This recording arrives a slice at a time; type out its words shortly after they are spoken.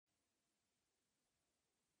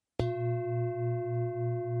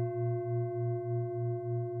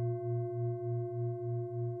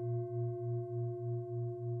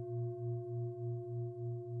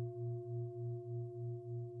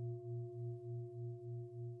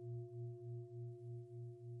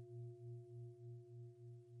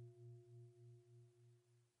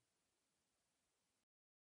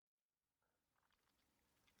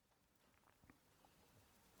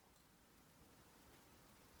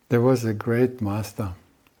There was a great master,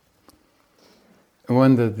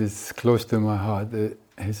 one that is close to my heart.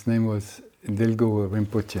 His name was Dilgo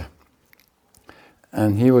Rinpoche.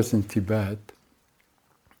 And he was in Tibet.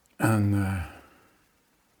 And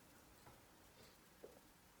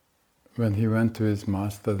when he went to his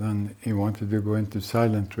master, then he wanted to go into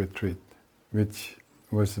silent retreat, which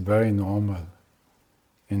was very normal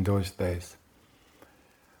in those days.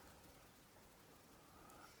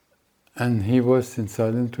 And he was in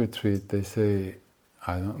silent retreat, they say,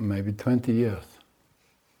 I don't know, maybe 20 years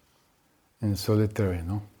in solitary,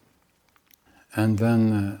 no? And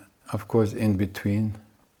then, of course, in between,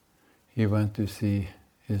 he went to see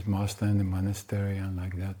his master in the monastery and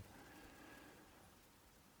like that.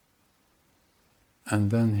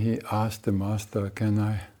 And then he asked the master, can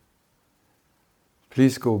I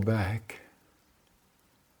please go back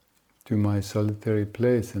to my solitary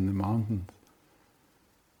place in the mountains?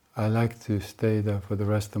 I like to stay there for the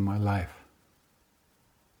rest of my life.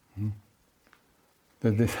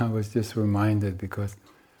 That I was just reminded, because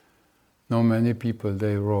not many people,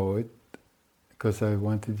 they wrote, because I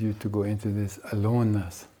wanted you to go into this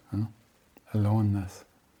aloneness, aloneness,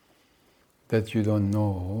 that you don't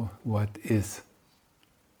know what is.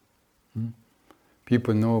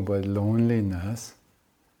 People know about loneliness,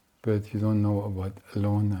 but you don't know about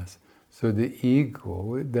aloneness. So the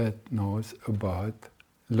ego that knows about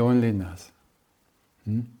loneliness,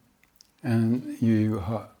 and you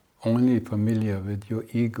are only familiar with your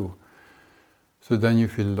ego, so then you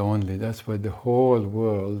feel lonely. That's why the whole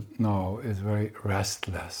world now is very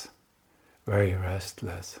restless,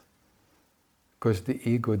 because the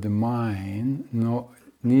ego, the mind,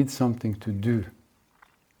 needs something to do.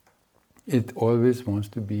 It always wants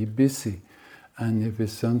to be busy. And if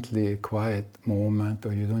it's suddenly a quiet moment,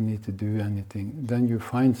 or you don't need to do anything, then you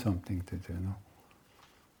find something to do. No?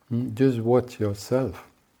 Just watch yourself,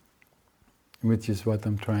 which is what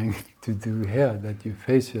I'm trying to do here, that you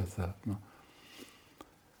face yourself. No?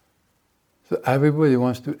 So everybody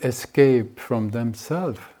wants to escape from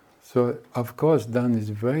themselves. So of course then it's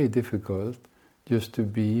very difficult just to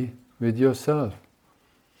be with yourself.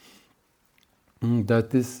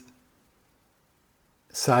 That is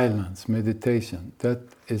silence, meditation. That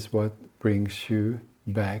is what brings you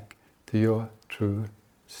back to your true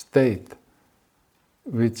state,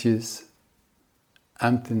 which is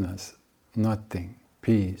emptiness, nothing,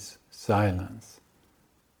 peace, silence,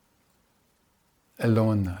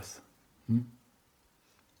 aloneness.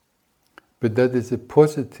 But that is a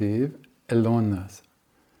positive aloneness.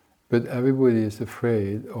 But everybody is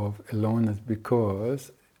afraid of aloneness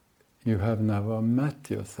because you have never met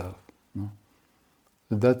yourself. No?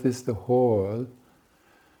 So that is the whole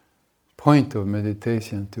point of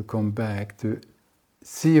meditation, to come back to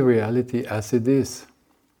see reality as it is,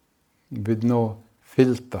 with no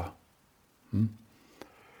filter.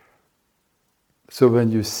 So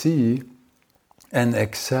when you see and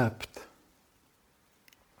accept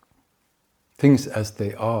things as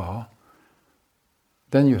they are,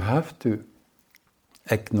 then you have to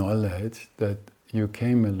acknowledge that you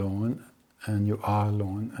came alone and you are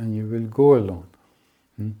alone and you will go alone.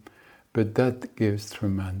 But that gives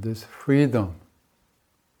tremendous freedom.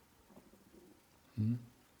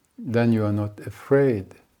 Then you are not afraid.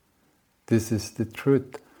 This is the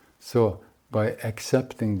truth. So by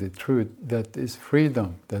accepting the truth, that is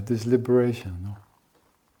freedom, that is liberation. No?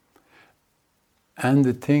 And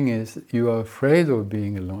the thing is, you are afraid of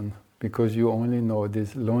being alone because you only know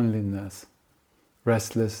this loneliness,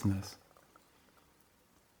 restlessness.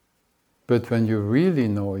 But when you really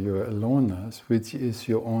know your aloneness, which is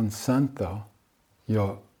your own center,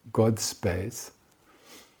 your God space,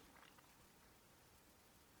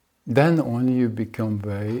 then only you become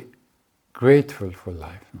very grateful for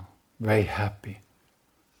life, no? Very happy.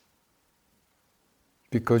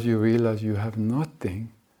 Because you realize you have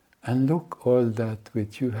nothing, and look all that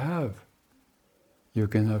which you have. You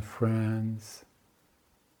can have friends,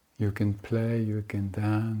 you can play, you can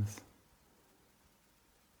dance,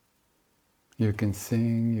 you can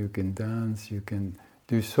sing, you can dance, you can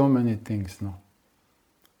do so many things now.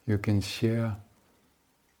 You can share.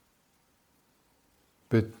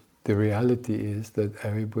 But the reality is that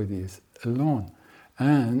everybody is alone.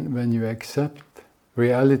 And when you accept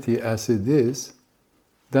reality as it is,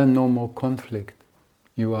 then no more conflict.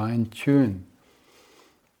 You are in tune.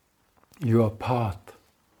 You are part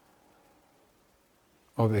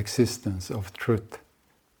of existence, of truth.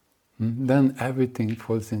 Then everything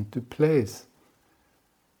falls into place.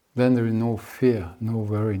 Then there is no fear, no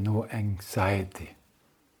worry, no anxiety,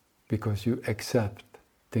 because you accept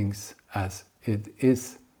things as it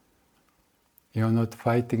is. You are not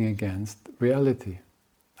fighting against reality.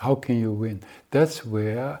 How can you win? That's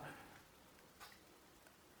where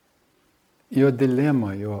your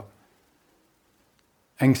dilemma, your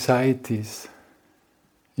anxieties,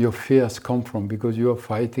 your fears come from, because you are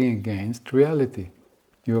fighting against reality.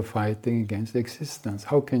 You are fighting against existence.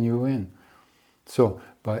 How can you win? So,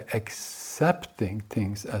 by accepting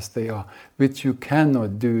things as they are, which you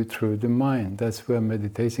cannot do through the mind, that's where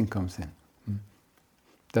meditation comes in.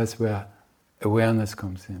 That's where awareness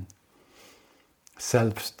comes in.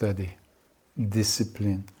 Self-study,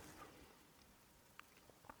 discipline.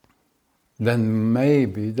 Then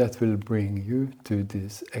maybe that will bring you to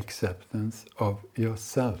this acceptance of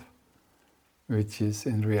yourself, which is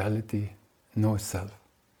in reality no self.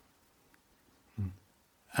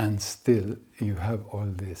 And still you have all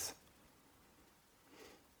this.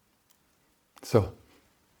 So,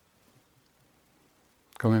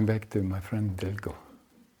 coming back to my friend Dilgo,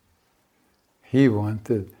 he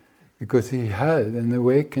wanted, because he had an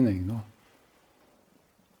awakening, no?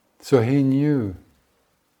 So he knew.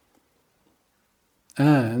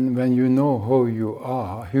 And when you know who you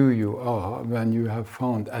are, when you have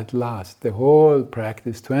found at last the whole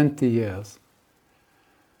practice, 20 years,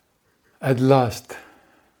 at last,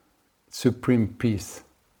 supreme peace,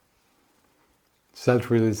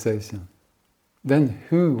 self-realization, then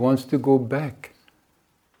who wants to go back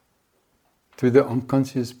to the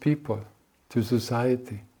unconscious people, to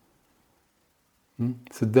society?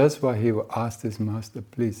 So that's why he asked his master,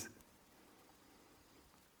 please,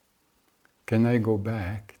 can I go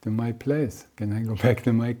back to my place? Can I go back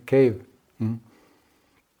to my cave? And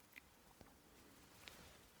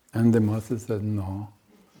the master said, no.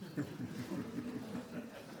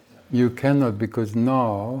 You cannot, because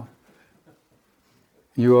now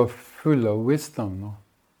you are full of wisdom. No?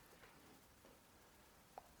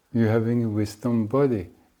 You're having a wisdom body.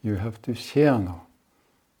 You have to share now.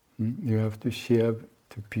 You have to share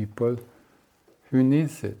to people who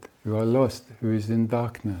needs it, who are lost, who is in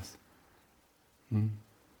darkness.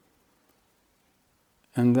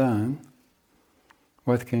 And then,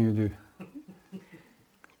 what can you do?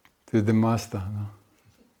 To the master, no?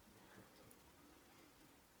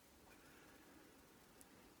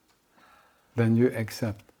 Then you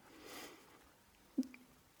accept.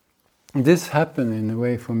 This happened in a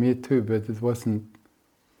way for me too, but it wasn't.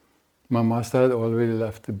 My master had already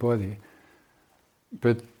left the body,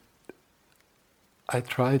 but I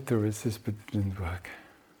tried to resist, but it didn't work.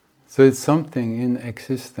 So it's something in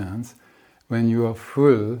existence, when you are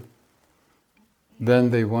full, then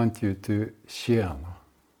they want you to share. No?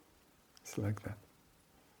 It's like that.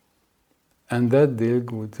 And that deal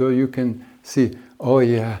good. So you can see, oh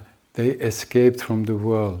yeah, they escaped from the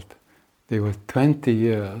world. They were 20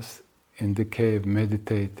 years in the cave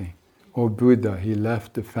meditating. Oh Buddha, he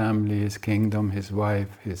left the family, his kingdom, his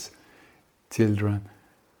wife, his children.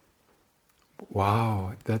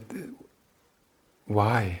 Wow,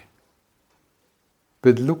 why?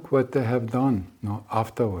 But look what they have done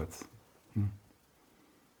afterwards.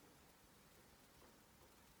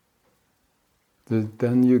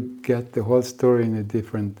 Then you get the whole story in a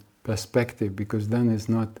different perspective, because then it's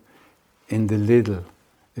not in the little,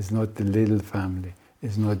 it's not the little family,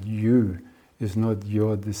 it's not you, it's not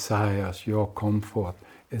your desires, your comfort,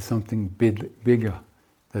 it's something bigger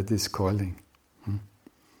that is calling.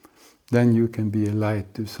 Then you can be a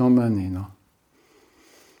light to so many,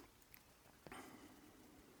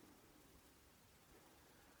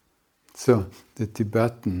 So the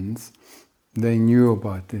Tibetans, they knew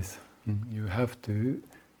about this. You have to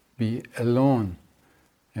be alone,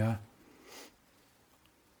 yeah.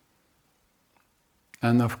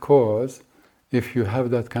 And of course, if you have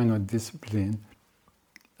that kind of discipline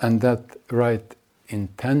and that right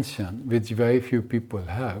intention, which very few people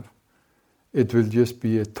have, it will just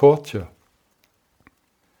be a torture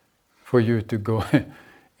for you to go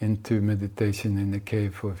into meditation in a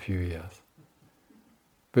cave for a few years.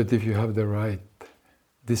 But if you have the right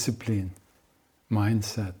discipline,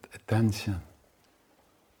 mindset, attention,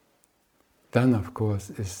 then of course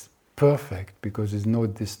it's perfect, because there's no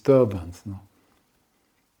disturbance.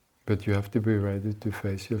 But you have to be ready to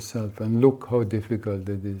face yourself. And look how difficult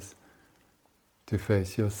it is to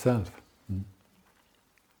face yourself.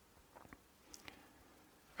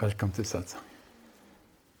 Welcome to Satsang.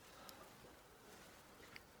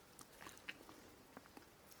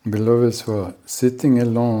 Beloveds were sitting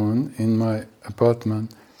alone in my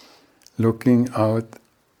apartment, looking out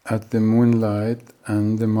at the moonlight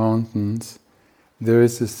and the mountains. There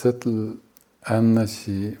is a subtle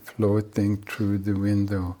energy floating through the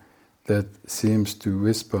window that seems to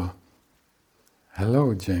whisper,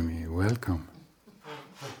 "Hello, Jamie, welcome.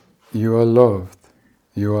 You are loved,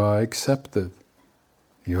 you are accepted,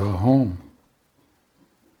 You're home.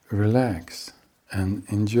 Relax and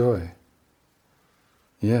enjoy.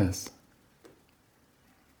 Yes.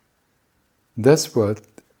 That's what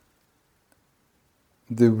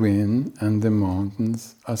the wind and the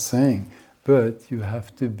mountains are saying. But you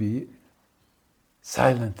have to be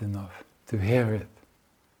silent enough to hear it.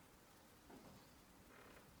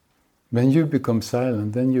 When you become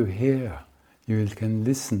silent, then you hear. You can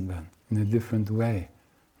listen then in a different way.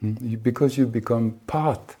 Because you become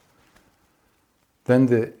part. Then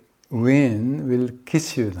the wind will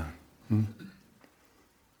kiss you then.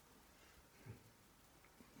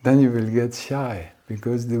 Then you will get shy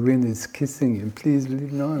because the wind is kissing you. Please,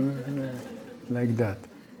 no, like that.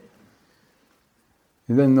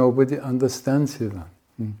 Then nobody understands you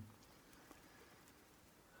then.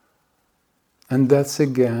 And that's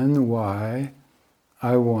again why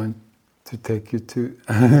I want to take you to,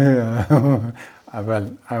 well,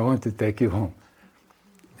 I want to take you home.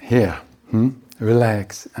 Here,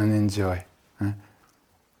 relax and enjoy.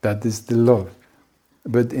 That is the love.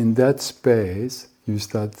 But in that space, you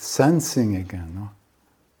start sensing again. No?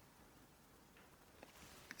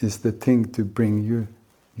 Is the thing to bring you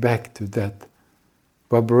back to that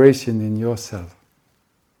vibration in yourself,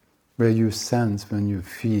 where you sense, when you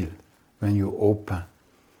feel, when you open.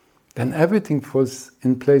 Then everything falls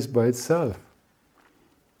in place by itself.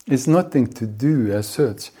 It's nothing to do as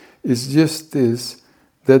such. It's just this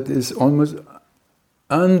that is almost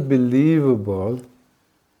unbelievable.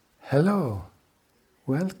 Hello,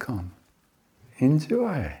 welcome,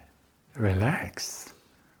 enjoy, relax.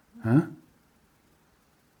 Huh?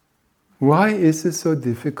 Why is it so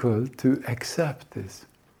difficult to accept this?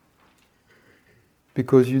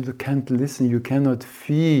 Because you can't listen, you cannot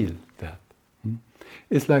feel that.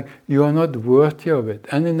 It's like you are not worthy of it.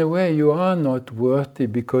 And in a way you are not worthy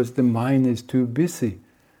because the mind is too busy.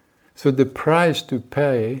 So the price to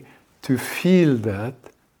pay to feel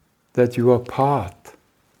that you are part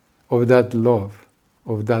of that love,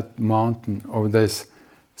 of that mountain, of this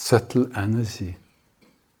subtle energy,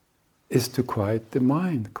 is to quiet the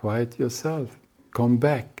mind, quiet yourself, come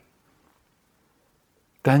back.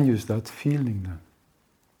 Then you start feeling them.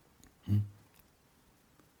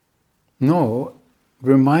 No,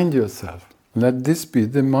 remind yourself. Let this be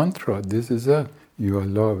the mantra. This is it. You are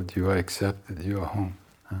loved, you are accepted, you are home.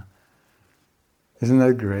 Huh? Isn't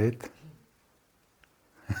that great?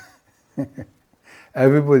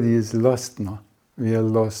 Everybody is lost now. We are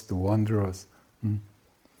lost wanderers.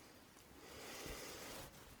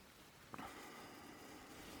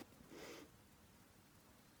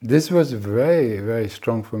 This was very, very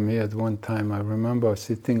strong for me at one time. I remember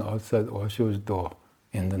sitting outside Osho's door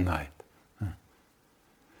in the night.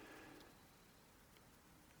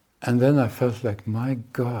 And then I felt like, my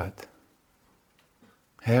God,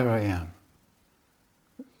 here I am.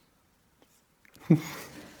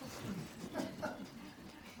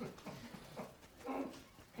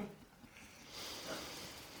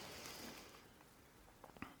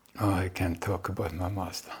 Oh, I can't talk about my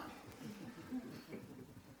master.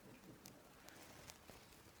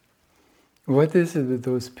 What is it with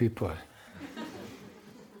those people?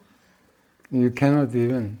 You cannot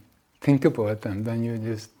even think about them, then you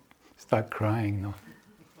just start crying.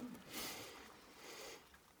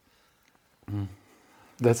 No?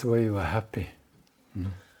 That's why you are happy.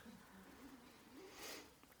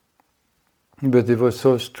 But it was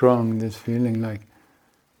so strong, this feeling like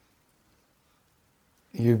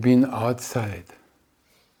you've been outside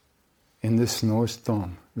in the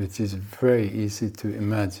snowstorm, which is very easy to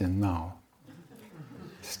imagine now,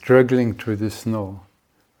 struggling through the snow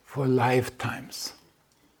for lifetimes.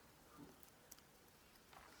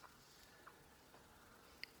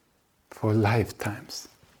 For lifetimes.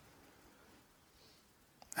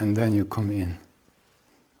 And then you come in.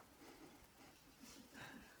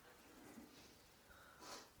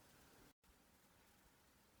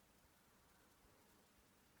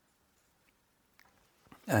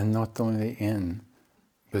 And not only in,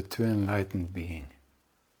 but to enlightened being.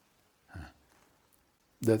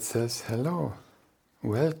 That says, hello,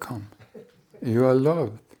 welcome, you are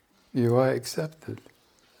loved, you are accepted,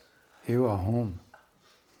 you are home.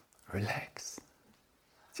 Relax,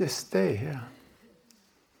 just stay here.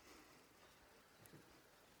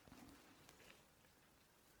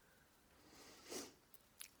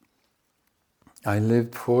 I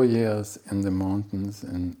lived 4 years in the mountains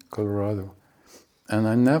in Colorado, and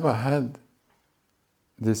I never had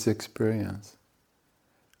this experience.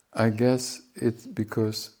 I guess it's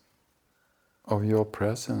because of your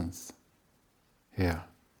presence here.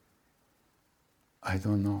 I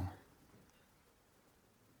don't know.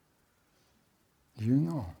 You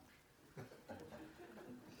know.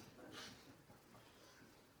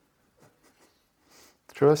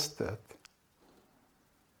 trust that.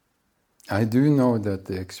 I do know that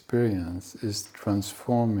the experience is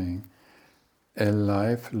transforming a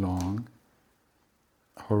lifelong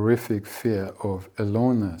horrific fear of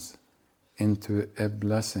aloneness into a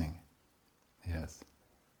blessing. Yes.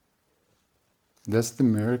 That's the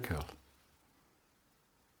miracle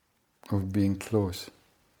of being close.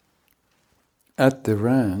 At the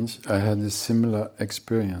ranch, I had a similar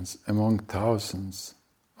experience. Among thousands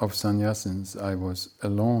of sannyasins, I was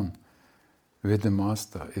alone with the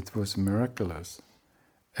Master. It was miraculous,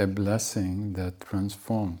 a blessing that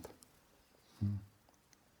transformed.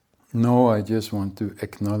 No, I just want to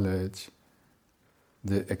acknowledge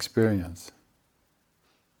the experience.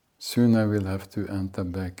 Soon I will have to enter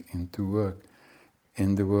back into work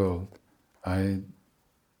in the world. I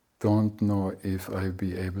don't know if I'll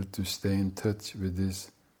be able to stay in touch with this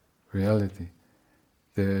reality.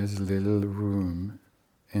 There is little room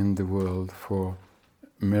in the world for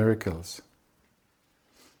miracles.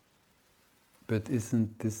 But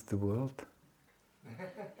isn't this the world?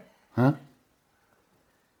 Huh?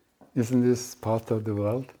 Isn't this part of the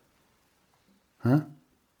world? Huh?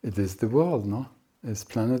 It is the world, no? It's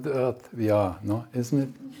planet Earth we are, no? Isn't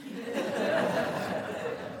it?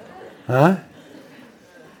 Huh?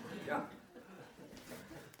 Yeah.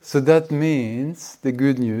 So that means the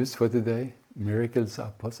good news for today, miracles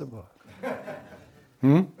are possible.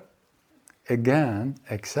 Again,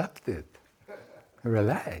 accept it.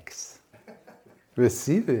 Relax.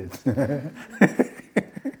 Receive it.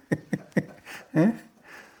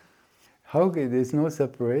 How good? There's no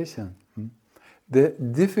separation. The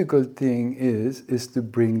difficult thing is to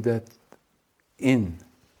bring that in.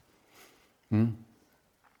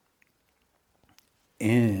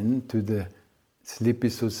 Into the sleepy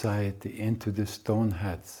society, into the stone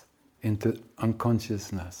heads, into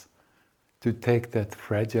unconsciousness. To take that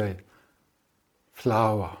fragile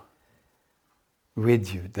flower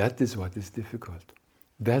with you. That is what is difficult.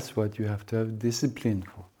 That's what you have to have discipline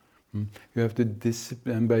for. You have to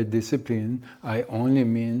discipline, and by discipline, I only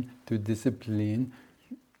mean to discipline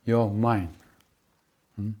your mind.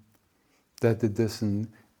 That it doesn't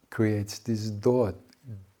create this doubt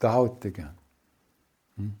again.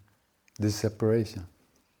 This separation.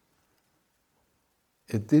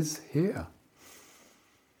 It is here.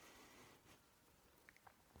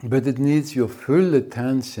 But it needs your full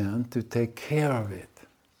attention to take care of it.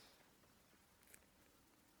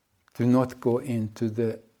 To not go into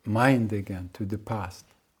the mind again, to the past.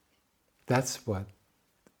 That's what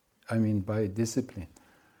I mean by discipline.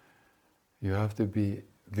 You have to be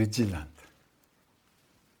vigilant.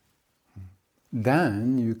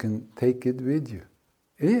 Then you can take it with you.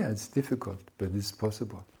 Yeah, it's difficult, but it's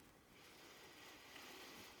possible.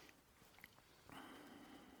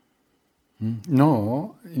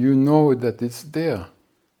 No, you know that it's there.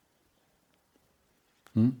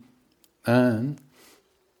 And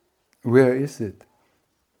where is it?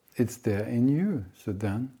 It's there in you, so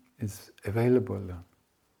then it's available then.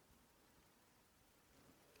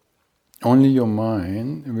 Only your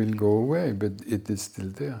mind will go away, but it is still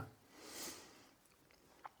there.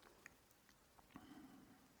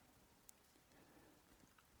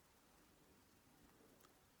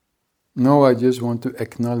 No, I just want to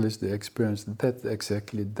acknowledge the experience.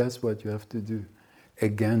 That's what you have to do.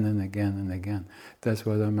 Again and again and again. That's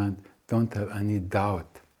what I meant. Don't have any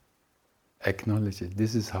doubt. Acknowledge it.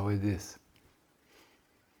 This is how it is.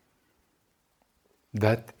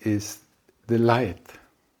 That is the light.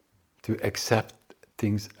 To accept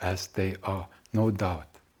things as they are. No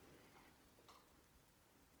doubt.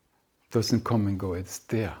 Doesn't come and go. It's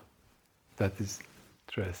there. That is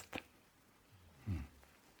trust.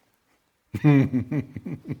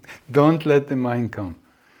 Don't let the mind come.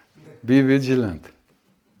 Be vigilant.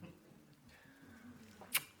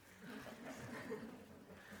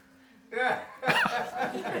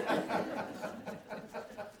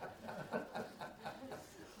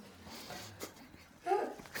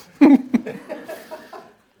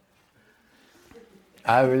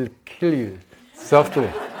 I will kill you softly.